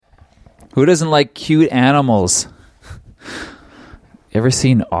Who doesn't like cute animals? You ever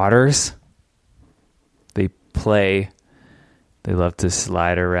seen otters? They play. They love to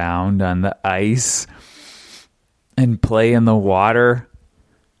slide around on the ice and play in the water.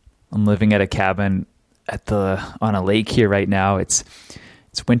 I'm living at a cabin on a lake here right now. It's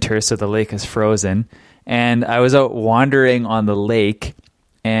winter, so the lake is frozen. And I was out wandering on the lake,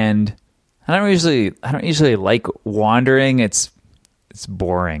 and I don't usually like wandering. It's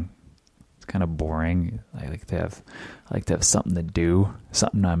boring. It's kind of boring. I like to have something to do,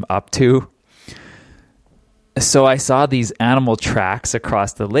 something I'm up to. So I saw these animal tracks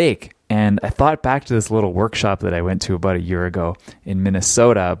across the lake, and I thought back to this little workshop that I went to about a year ago in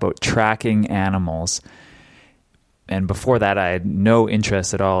Minnesota about tracking animals. And before that, I had no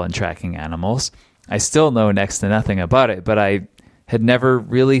interest at all in tracking animals. I still know next to nothing about it, but I had never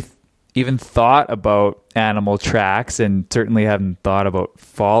really even thought about animal tracks, and certainly haven't thought about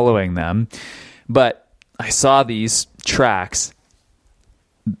following them. But I saw these tracks,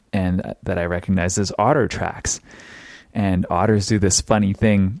 and that I recognized as otter tracks. And otters do this funny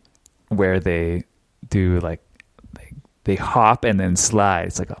thing where they do they hop and then slide.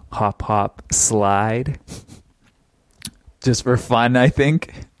 It's like a hop, hop, slide. Just for fun, I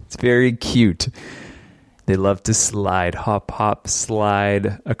think. It's very cute. They love to slide, hop, hop,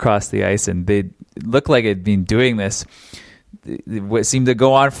 slide across the ice, and they look like they'd been doing this. It seemed to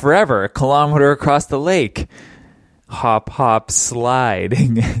go on forever, a kilometer across the lake. Hop, hop,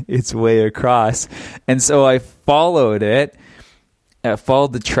 sliding its way across. And so I followed it,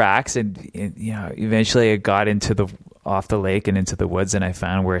 followed the tracks, and eventually I got off the lake and into the woods, and I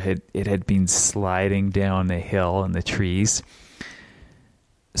found where it had been sliding down the hill and the trees.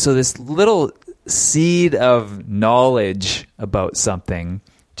 So this little seed of knowledge about something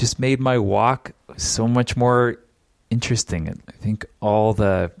just made my walk so much more interesting. I think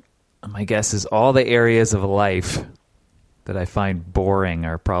my guess is all the areas of life that I find boring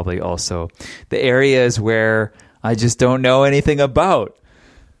are probably also the areas where I just don't know anything about.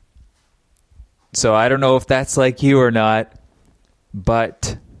 So I don't know if that's like you or not,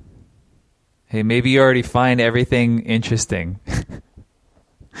 but hey, maybe you already find everything interesting.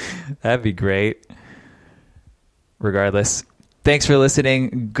 That'd be great. Regardless, thanks for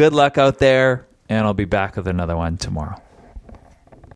listening. Good luck out there, and I'll be back with another one tomorrow.